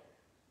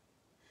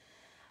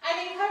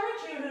 I'd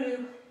encourage you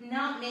to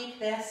not make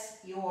this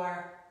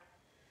your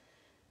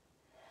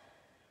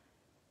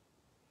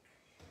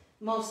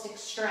most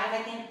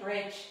extravagant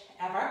bridge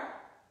ever.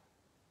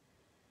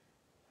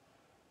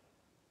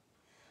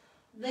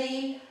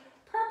 The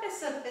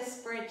purpose of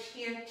this bridge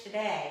here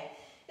today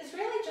is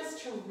really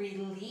just to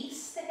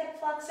release the hip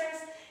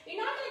flexors.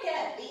 You're not going to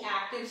get the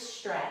active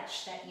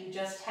stretch that you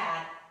just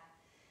had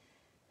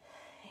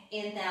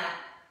in that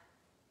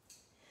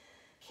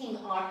King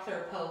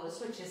Arthur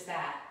pose, which is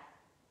that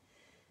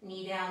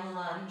knee down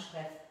lunge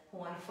with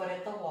one foot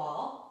at the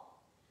wall.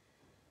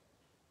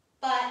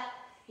 But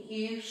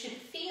you should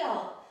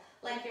feel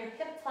like your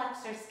hip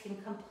flexors can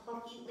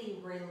completely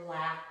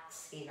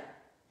relax here.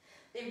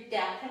 They're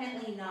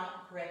definitely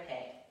not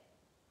gripping.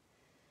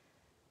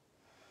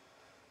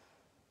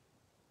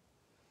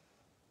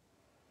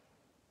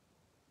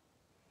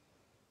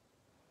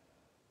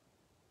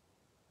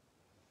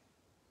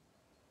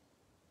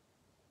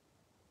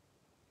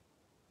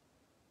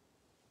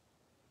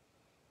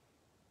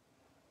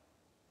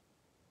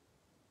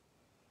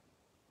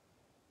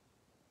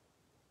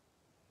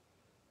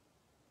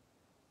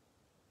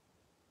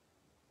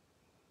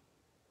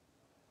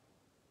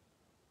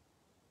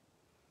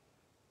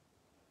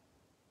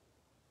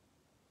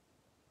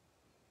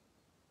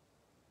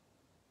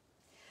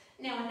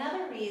 Now,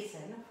 another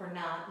reason for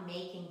not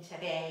making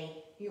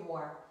today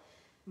your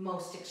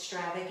most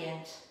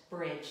extravagant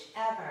bridge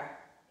ever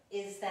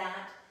is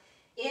that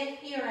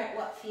if you're at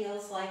what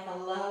feels like a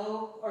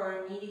low or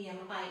a medium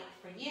height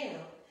for you,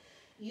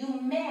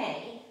 you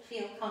may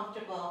feel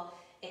comfortable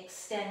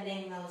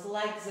extending those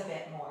legs a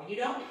bit more. You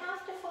don't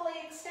have to fully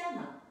extend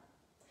them.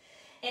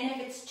 And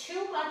if it's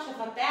too much of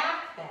a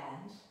back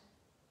bend,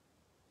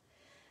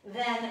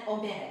 then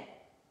omit it.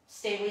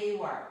 Stay where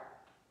you are.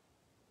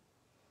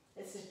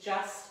 This is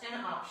just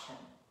an option.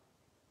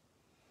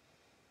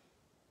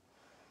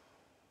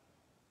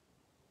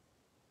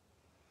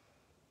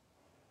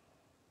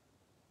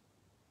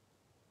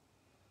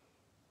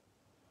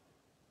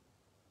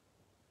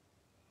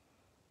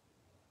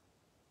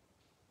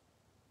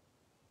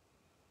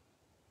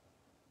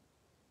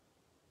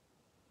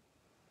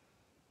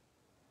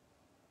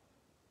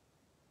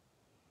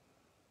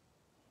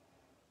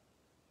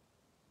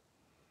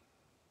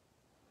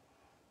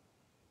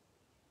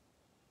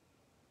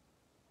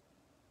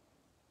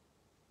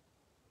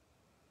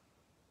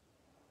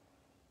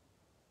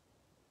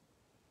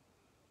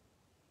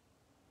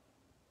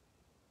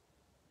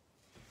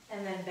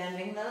 And then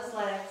bending those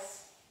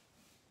legs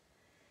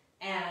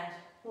and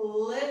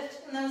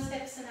lifting those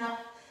hips enough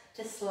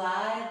to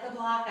slide the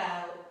block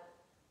out.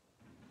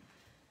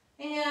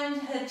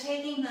 And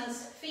taking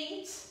those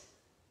feet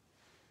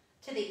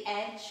to the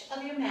edge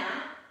of your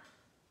mat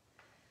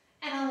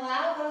and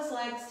allow those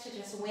legs to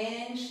just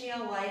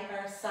windshield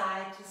wiper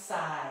side to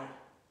side.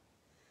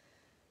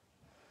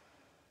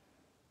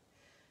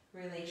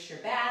 Release your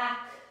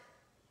back,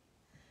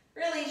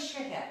 release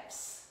your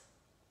hips.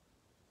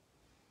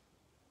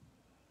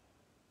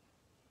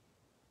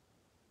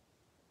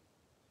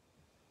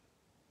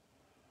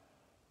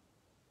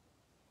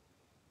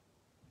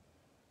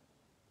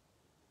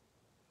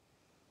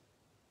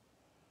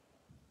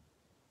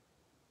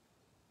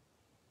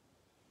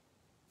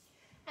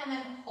 And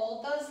then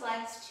hold those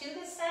legs to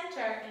the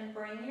center and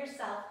bring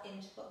yourself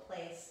into a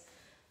place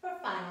for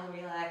final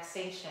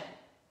relaxation.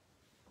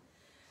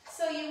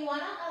 So you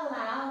want to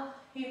allow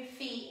your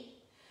feet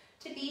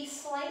to be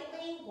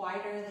slightly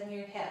wider than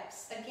your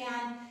hips.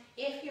 Again,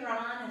 if you're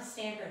on a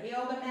standard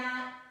yoga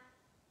mat,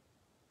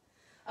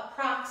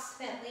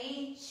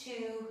 approximately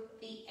to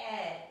the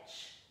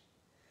edge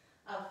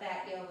of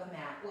that yoga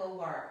mat will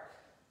work.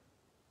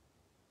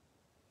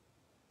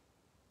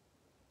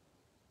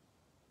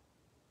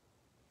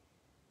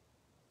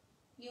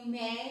 You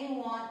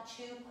may want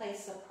to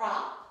place a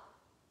prop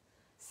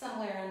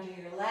somewhere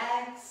under your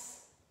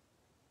legs.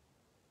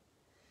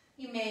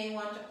 You may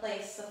want to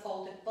place a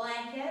folded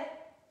blanket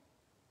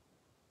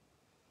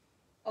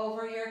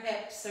over your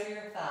hips or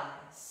your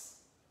thighs.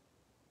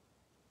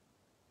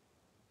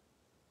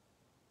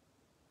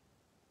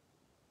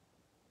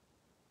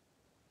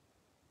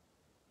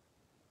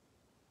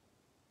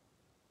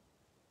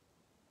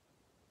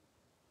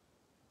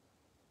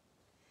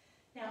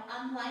 Now,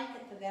 unlike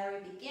at the very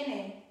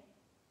beginning,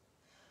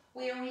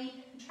 where we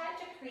tried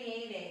to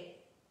create a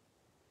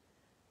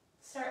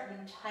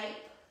certain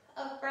type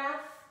of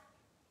breath,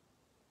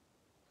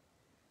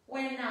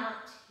 we're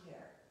not here.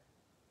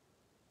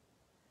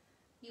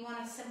 You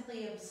want to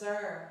simply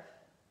observe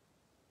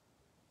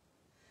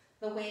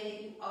the way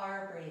that you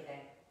are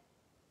breathing.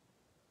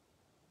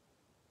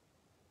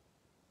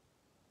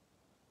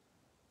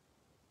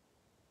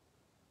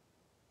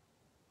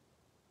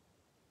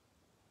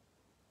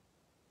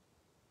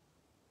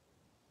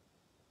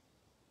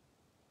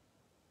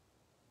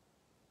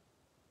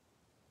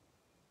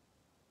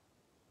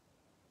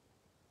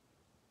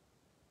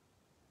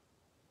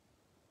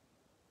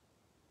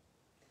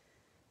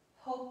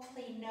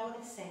 Hopefully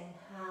noticing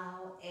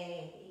how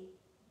a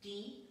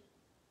deep,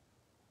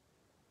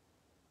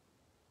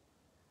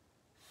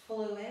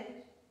 fluid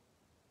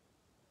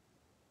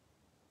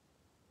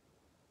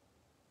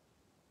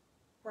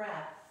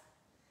breath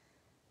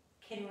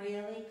can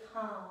really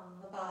calm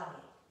the body.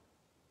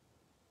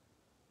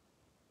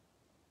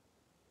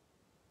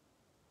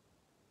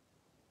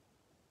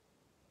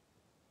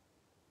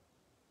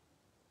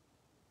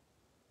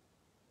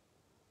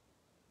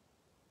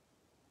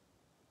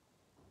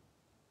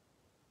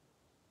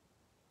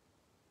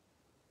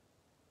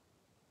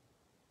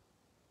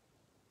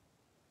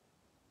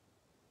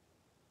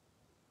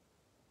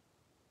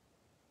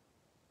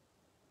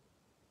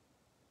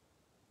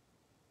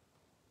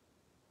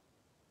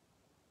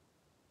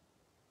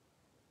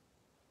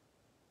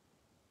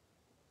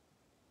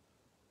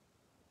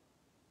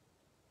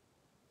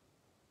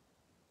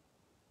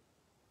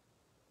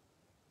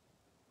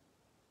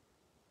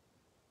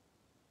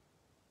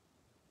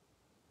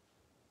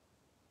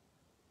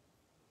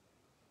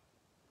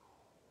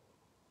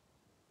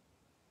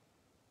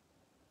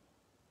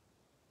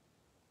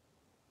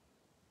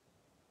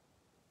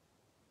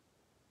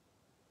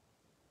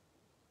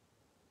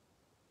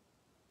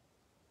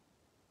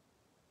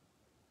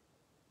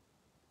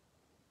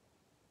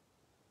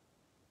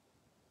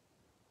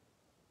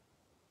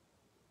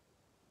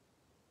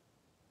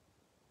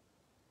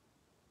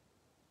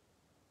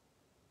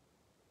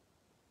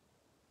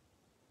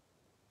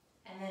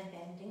 And then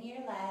bending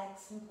your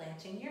legs and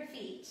planting your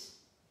feet.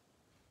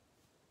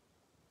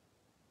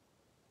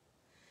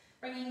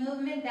 Bringing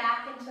movement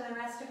back into the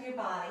rest of your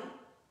body.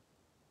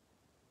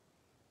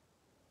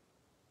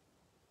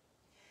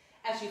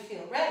 As you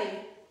feel ready,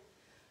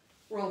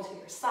 roll to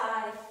your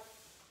side.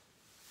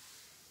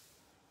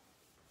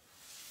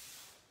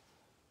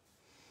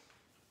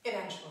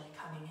 Eventually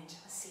coming into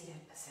a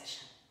seated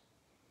position.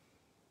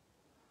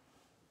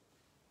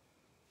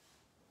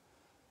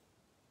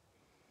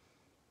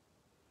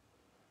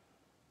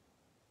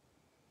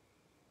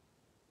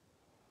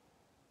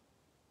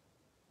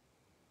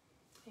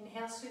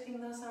 Inhale,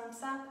 sweeping those arms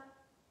up.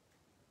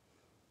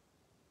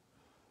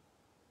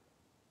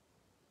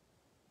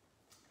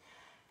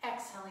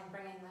 Exhaling,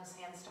 bringing those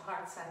hands to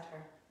heart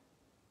center.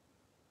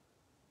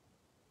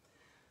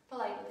 The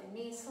light within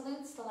me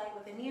salutes the light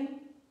within you.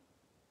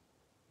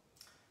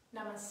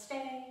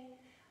 Namaste.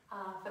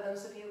 For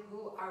those of you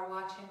who are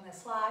watching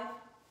this live,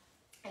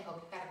 I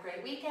hope you've had a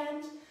great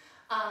weekend.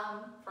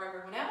 For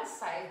everyone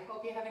else, I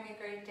hope you're having a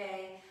great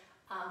day.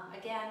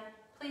 Again,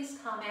 please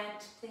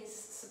comment, please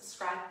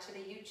subscribe to the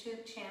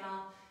YouTube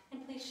channel,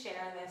 and please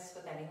share this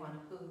with anyone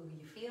who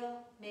you feel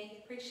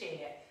may appreciate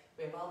it.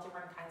 We have all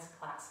different kinds of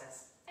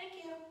classes. Thank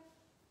you.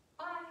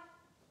 Bye.